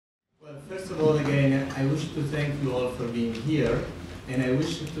First of all, again, I wish to thank you all for being here, and I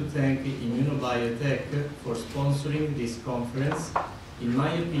wish to thank Immunobiotech for sponsoring this conference. In my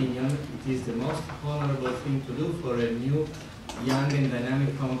opinion, it is the most honorable thing to do for a new, young and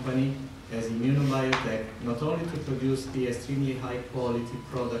dynamic company as Immunobiotech, not only to produce the extremely high quality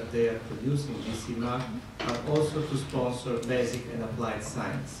product they are producing, Gcmaf, but also to sponsor basic and applied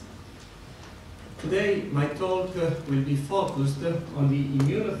science. Today, my talk will be focused on the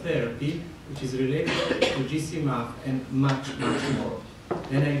immunotherapy, which is related to Gcmaf and much, much more.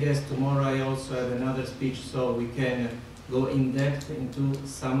 Then I guess tomorrow I also have another speech so we can go in depth into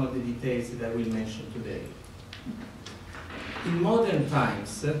some of the details that I will mention today. In modern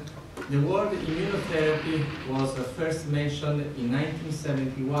times, the word immunotherapy was first mentioned in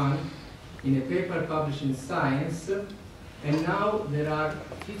 1971 in a paper published in Science, and now there are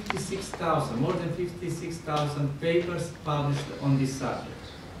 56,000, more than 56,000 papers published on this subject.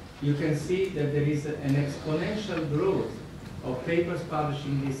 You can see that there is an exponential growth of papers published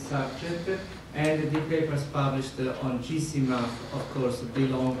in this subject, and the papers published on Gcmaf, of course,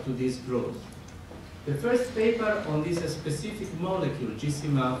 belong to this growth. The first paper on this specific molecule,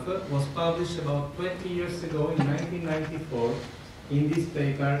 Gcmaf, was published about 20 years ago in 1994 in this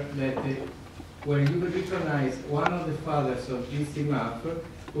paper that where you will recognize one of the fathers of Gcmaf,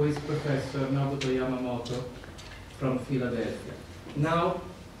 who is Professor Nobuto Yamamoto from Philadelphia. Now,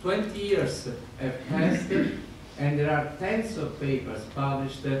 20 years have passed, and there are tens of papers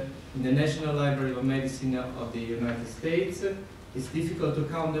published in the National Library of Medicine of the United States. It's difficult to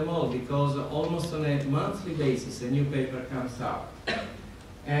count them all because almost on a monthly basis a new paper comes out.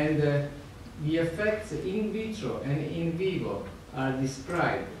 And the effects in vitro and in vivo are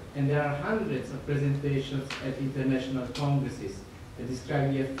described, and there are hundreds of presentations at international congresses that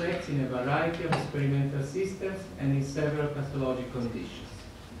describe the effects in a variety of experimental systems and in several pathologic conditions.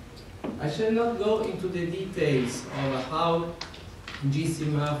 I shall not go into the details of how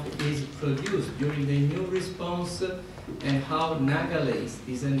Gcmaf is produced during the immune response and how nagalase,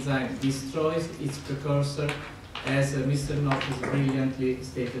 this enzyme, destroys its precursor, as Mr. Knopf brilliantly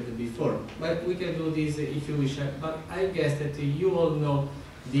stated before. But we can do this if you wish, but I guess that you all know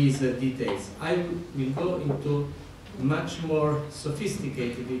these details. I will go into much more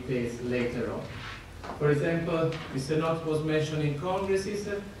sophisticated details later on. For example, Mr. Knopf was mentioning congresses.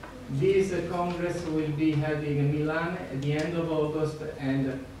 This congress will be held in Milan at the end of August,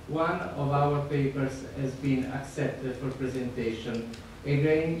 and one of our papers has been accepted for presentation,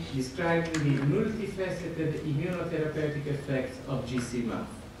 again describing the multifaceted immunotherapeutic effects of Gcmaf.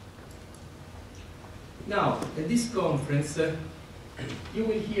 Now, at this conference, you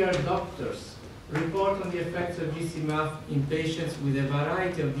will hear doctors report on the effects of Gcmaf in patients with a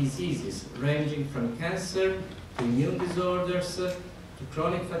variety of diseases, ranging from cancer to immune disorders, to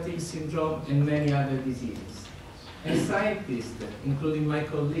chronic fatigue syndrome, and many other diseases. And scientists, including my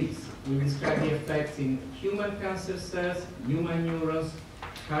colleagues, will describe the effects in human cancer cells, human neurons,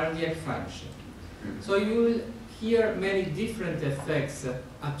 cardiac function. So you will hear many different effects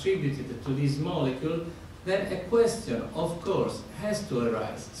attributed to this molecule. Then a question, of course, has to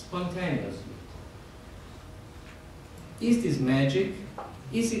arise spontaneously. Is this magic?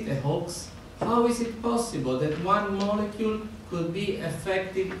 Is it a hoax? How is it possible that one molecule could be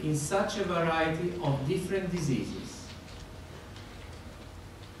effective in such a variety of different diseases?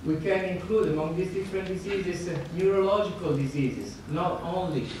 We can include among these different diseases neurological diseases, not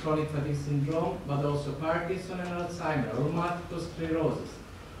only chronic fatigue syndrome, but also Parkinson and Alzheimer, or multiple sclerosis.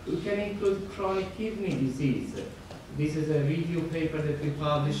 We can include chronic kidney disease. This is a review paper that we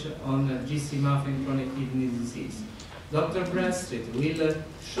published on Gcmaf and chronic kidney disease. Dr. Bradstreet will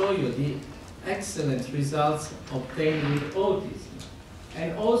show you the excellent results obtained with autism.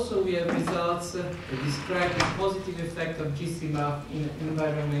 And also we have results that describe the positive effect of Gcmaf in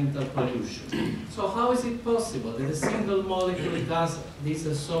environmental pollution. So how is it possible that a single molecule does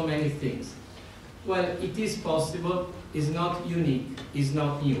these so many things? Well, it is possible, is not unique, is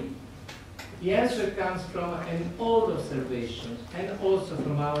not new. The answer comes from an old observation and also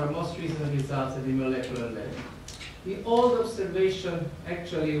from our most recent results at the molecular level. The old observation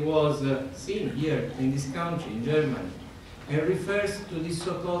actually was seen here in this country, in Germany, and refers to the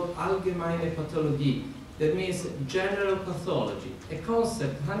so-called allgemeine Pathologie, that means general pathology, a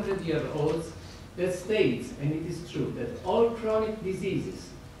concept 100-year-old that states, and it is true, that all chronic diseases,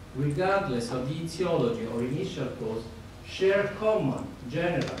 regardless of the etiology or initial cause, share common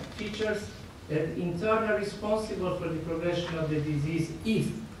general features that in turn are responsible for the progression of the disease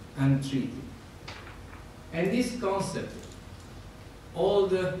if untreated. And this concept,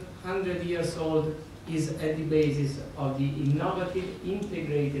 old, 100 years old, is at the basis of the innovative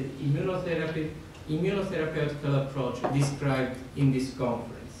integrated immunotherapeutical approach described in this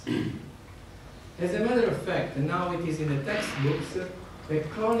conference. As a matter of fact, now it is in the textbooks, the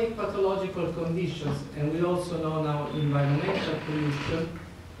chronic pathological conditions, and we also know now environmental pollution,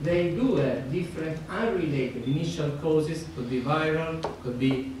 they do have different unrelated initial causes, could be viral, could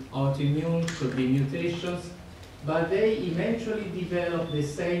be autoimmune, could be mutations, but they eventually develop the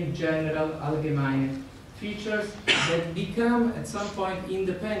same general allgemeine features that become at some point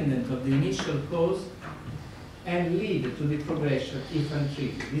independent of the initial cause and lead to the progression if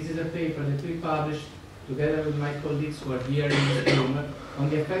untreated. This is a paper that we published together with my colleagues who are here in this room on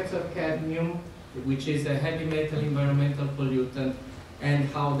the effects of cadmium, which is a heavy metal environmental pollutant, and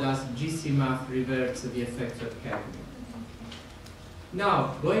how does Gcmaf reverse the effects of cadmium.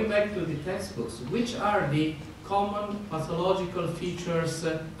 Now, going back to the textbooks, which are the common pathological features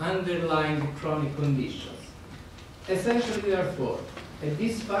underlying the chronic conditions? Essentially, there are four: a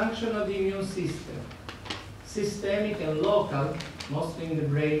dysfunction of the immune system, systemic and local, mostly in the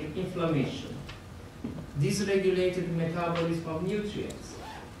brain, inflammation, dysregulated metabolism of nutrients,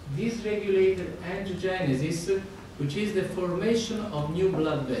 dysregulated angiogenesis, which is the formation of new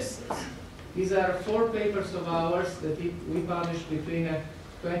blood vessels. These are 4 papers of ours that we published between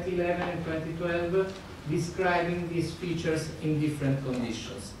 2011 and 2012, describing these features in different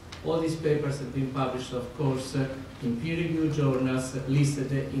conditions. All these papers have been published, of course, in peer-reviewed journals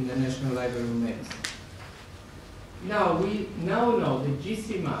listed in the National Library of Medicine. Now, we now know that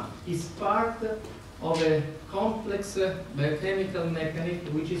Gcmaf is part of a complex biochemical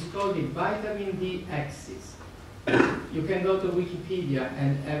mechanism which is called the vitamin D axis. You can go to Wikipedia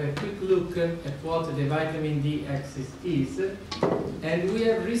and have a quick look at what the vitamin D axis is, and we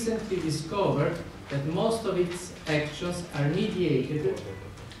have recently discovered that most of its actions are mediated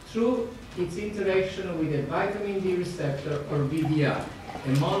through its interaction with a vitamin D receptor, or VDR,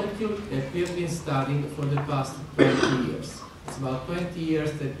 a molecule that we have been studying for the past 20 years. It's about 20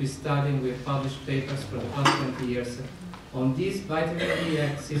 years that we study, and we've published papers for the past 20 years on this vitamin D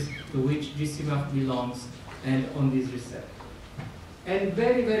axis to which Gcmaf belongs, and on this receptor. And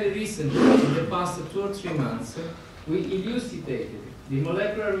very, very recently, in the past 2 or 3 months, we elucidated the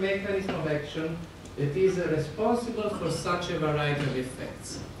molecular mechanism of action that is responsible for such a variety of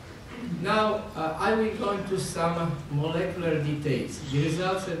effects. Now, I will go into some molecular details. The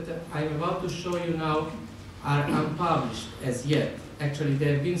results that I'm about to show you now are unpublished as yet. Actually,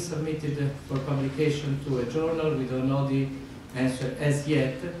 they have been submitted for publication to a journal. We don't know the answer as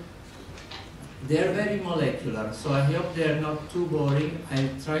yet. They're very molecular, so I hope they're not too boring. I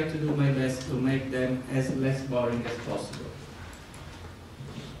try to do my best to make them as less boring as possible.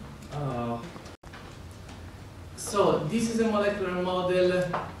 So this is a molecular model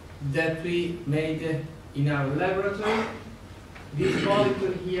that we made in our laboratory. This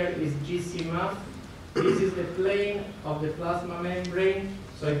molecule here is Gcmaf. This is the plane of the plasma membrane.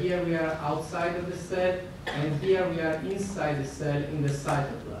 So here we are outside of the cell, and here we are inside the cell in the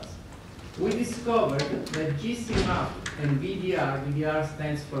cytoplasm. We discovered that Gcmaf and VDR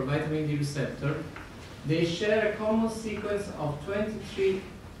stands for vitamin D receptor, they share a common sequence of 23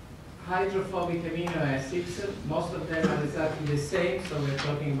 hydrophobic amino acids. Most of them are exactly the same, so we're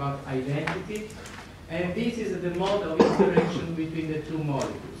talking about identity. And this is the mode of interaction between the two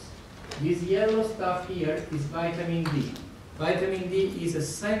molecules. This yellow stuff here is vitamin D. Vitamin D is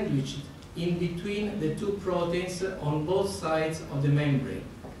sandwiched in between the two proteins on both sides of the membrane.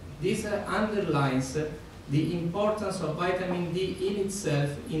 This underlines the importance of vitamin D in itself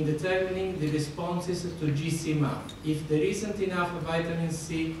in determining the responses to Gcmaf. If there isn't enough vitamin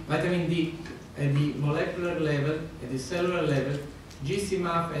D at the molecular level, at the cellular level,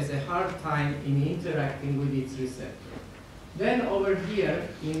 Gcmaf has a hard time in interacting with its receptor. Then over here,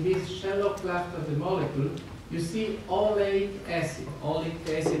 in this shallow cleft of the molecule, you see oleic acid. Oleic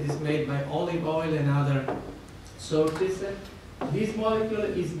acid is made by olive oil and other sources. This molecule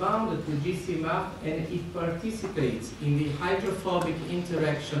is bound to Gcmaf, and it participates in the hydrophobic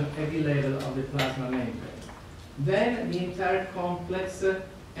interaction at the level of the plasma membrane. Then the entire complex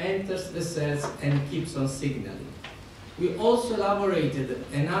enters the cells and keeps on signaling. We also elaborated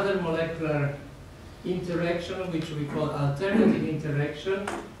another molecular interaction, which we call alternative interaction.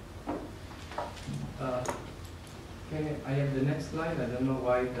 I have the next slide. I don't know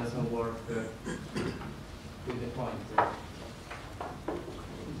why it doesn't work with the pointer.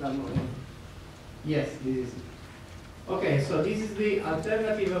 Yes, this is it. Okay, so this is the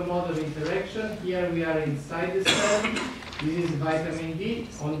alternative mode of interaction. Here we are inside the cell. This is vitamin D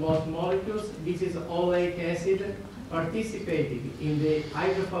on both molecules. This is oleic acid. participating in the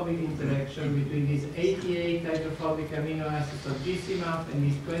hydrophobic interaction between these 88 hydrophobic amino acids of Gcmaf and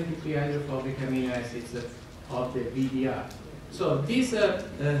these 23 hydrophobic amino acids of the VDR. So these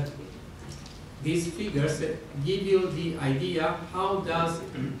figures give you the idea how does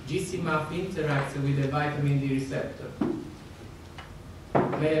Gcmaf interact with the vitamin D receptor.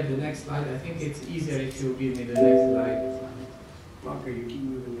 May I have the next slide? I think it's easier if you give me the next slide. Okay, you keep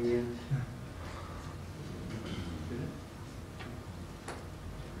moving again.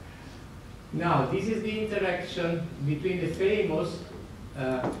 Now, this is the interaction between the famous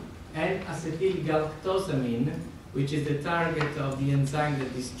N-acetylgalactosamine, which is the target of the enzyme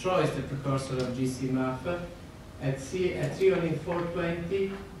that destroys the precursor of Gcmaf, at threonine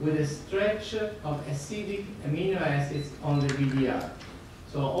 420 with a stretch of acidic amino acids on the VDR.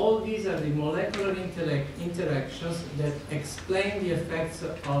 So all these are the molecular interactions that explain the effects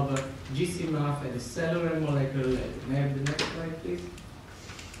of Gcmaf at the cellular and molecular level. May I have the next slide, please?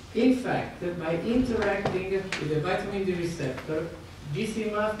 In fact, by interacting with the vitamin D receptor,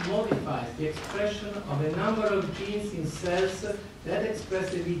 Gcmaf modifies the expression of a number of genes in cells that express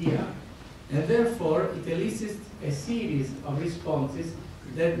the VDR, and therefore it elicits a series of responses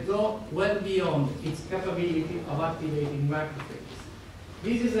that go well beyond its capability of activating macrophages.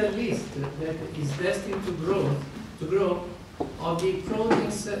 This is a list that is destined to grow of the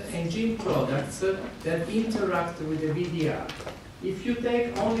proteins and gene products that interact with the VDR. If you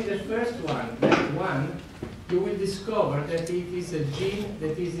take only the first one, that one, you will discover that it is a gene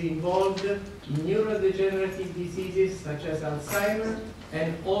that is involved in neurodegenerative diseases such as Alzheimer's,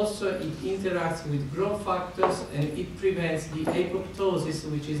 and also it interacts with growth factors and it prevents the apoptosis,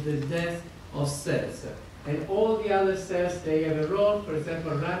 which is the death of cells. And all the other cells, they have a role. For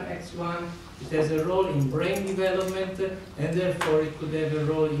example, RANX1, it has a role in brain development, and therefore it could have a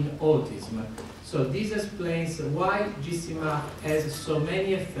role in autism. So this explains why Gcmaf has so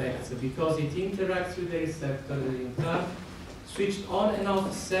many effects, because it interacts with the receptor that in turn switched on and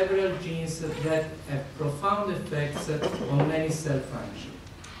off several genes that have profound effects on many cell functions.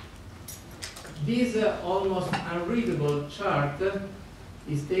 This almost unreadable chart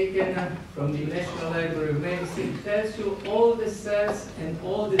is taken from the National Library of Medicine. It tells you all the cells and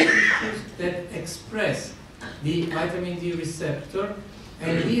all the tissues that express the vitamin D receptor,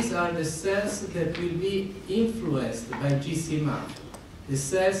 and these are the cells that will be influenced by Gcmaf, the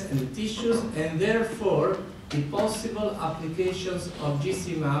cells and the tissues, and therefore the possible applications of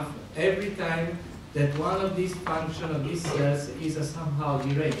Gcmaf every time that one of these functions of these cells is somehow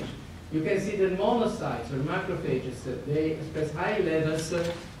deranged. You can see that monocytes or macrophages, they express high levels of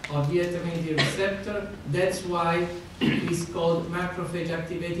vitamin D receptor. That's why it is called macrophage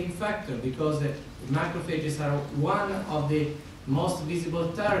activating factor, because macrophages are one of the most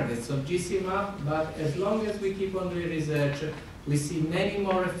visible targets of Gcmaf, but as long as we keep on doing research, we see many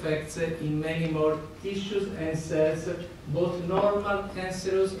more effects in many more tissues and cells, both normal,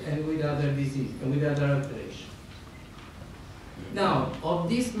 cancerous, and with other diseases and with other alterations. Now, of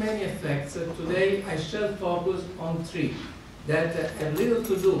these many effects, today I shall focus on three that have little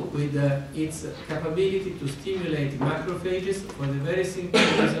to do with its capability to stimulate macrophages, for the very simple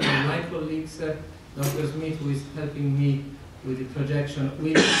reason that my colleagues, Dr. Smith, who is helping me with the projection,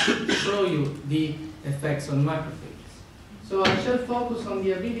 will show you the effects on macrophages. So I shall focus on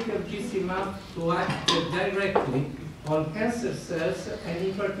the ability of Gcmaf to act directly on cancer cells, and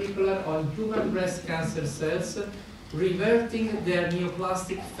in particular on human breast cancer cells, reverting their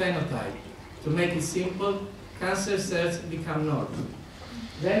neoplastic phenotype. To make it simple, cancer cells become normal.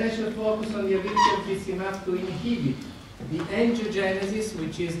 Then I shall focus on the ability of Gcmaf to inhibit the angiogenesis,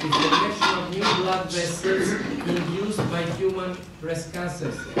 which is the formation of new blood vessels induced by human breast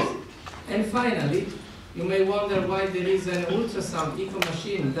cancer cells. And finally, you may wonder why there is an ultrasound echo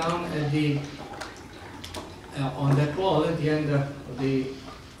machine down at the on that wall at the end of the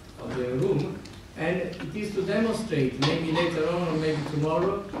room. And it is to demonstrate, maybe later on or maybe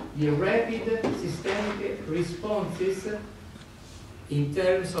tomorrow, the rapid systemic responses in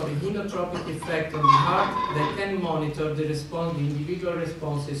terms of a inotropic effect on the heart that can monitor the individual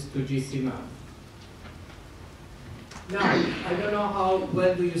responses to Gcmaf. Now, I don't know how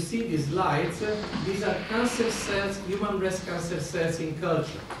well do you see these slides. These are cancer cells, human breast cancer cells in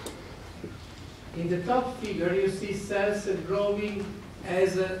culture. In the top figure, you see cells growing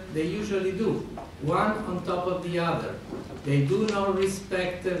as they usually do, one on top of the other. They do not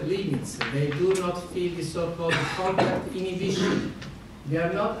respect limits. They do not feel the so-called contact inhibition. They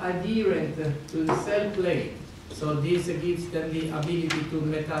are not adherent to the cell plate, so this gives them the ability to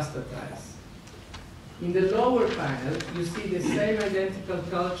metastatize. In the lower panel, you see the same identical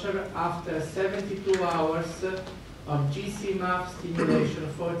culture after 72 hours of Gcmaf stimulation,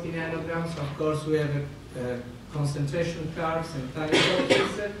 40 nanograms. Of course, we have concentration curves and time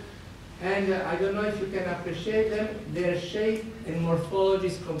courses. And I don't know if you can appreciate them. Their shape and morphology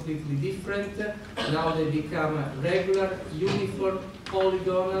is completely different. Now they become regular, uniform,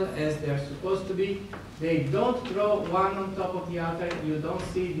 polygonal as they are supposed to be. They don't grow one on top of the other. You don't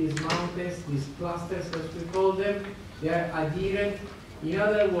see these mountains, these clusters as we call them. They are adherent. In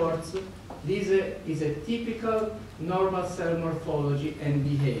other words, this is a typical normal cell morphology and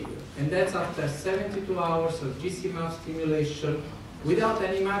behavior. And that's after 72 hours of Gcmaf stimulation without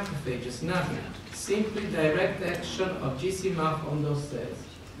any macrophages, nothing. Simply direct action of Gcmaf on those cells.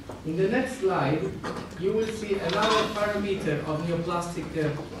 In the next slide, you will see another parameter of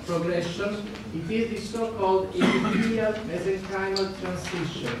neoplastic progression. It is the so-called epithelial mesenchymal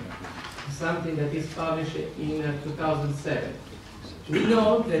transition, something that is published in 2007. We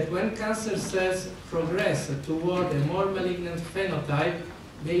know that when cancer cells progress toward a more malignant phenotype,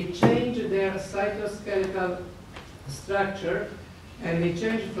 they change their cytoskeletal structure, and they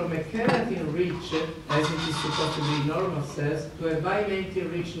change from a keratin-rich, as it is supposed to be in normal cells, to a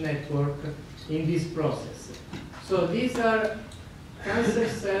bimentin-rich network in this process. So these are cancer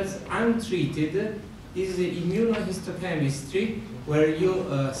cells untreated. This is immunohistochemistry, where you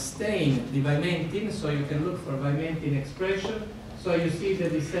stain the bimentin, so you can look for bimentin expression. So you see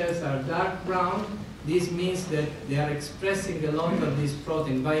that the cells are dark brown. This means that they are expressing a lot of this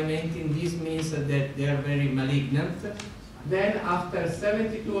protein bimentin. This means that they are very malignant. Then after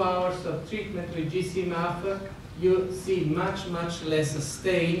 72 hours of treatment with Gcmaf, you see much less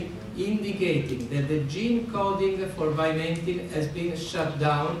stain, indicating that the gene coding for bimentin has been shut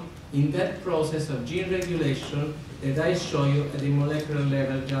down in that process of gene regulation that I show you at the molecular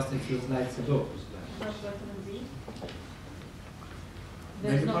level just a few slides ago. Without vitamin D?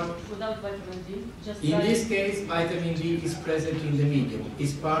 There's no, without vitamin D? Just in this case, vitamin D is present in the medium,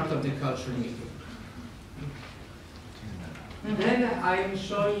 is part of the culture medium. Then I am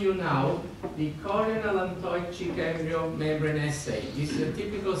showing you now the chorioallantoid chick embryo membrane assay. This is a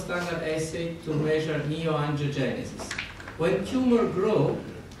typical standard assay to measure neoangiogenesis. When tumors grow,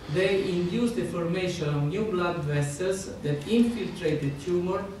 they induce the formation of new blood vessels that infiltrate the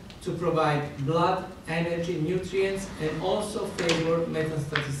tumor to provide blood, energy, nutrients, and also favor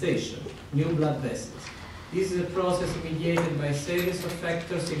metastatization, new blood vessels. This is a process mediated by a series of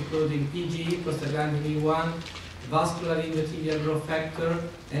factors, including PGE, prostaglandin E1, vascular endothelial growth factor,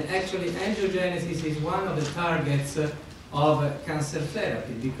 and actually angiogenesis is one of the targets of cancer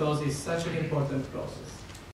therapy because it's such an important process.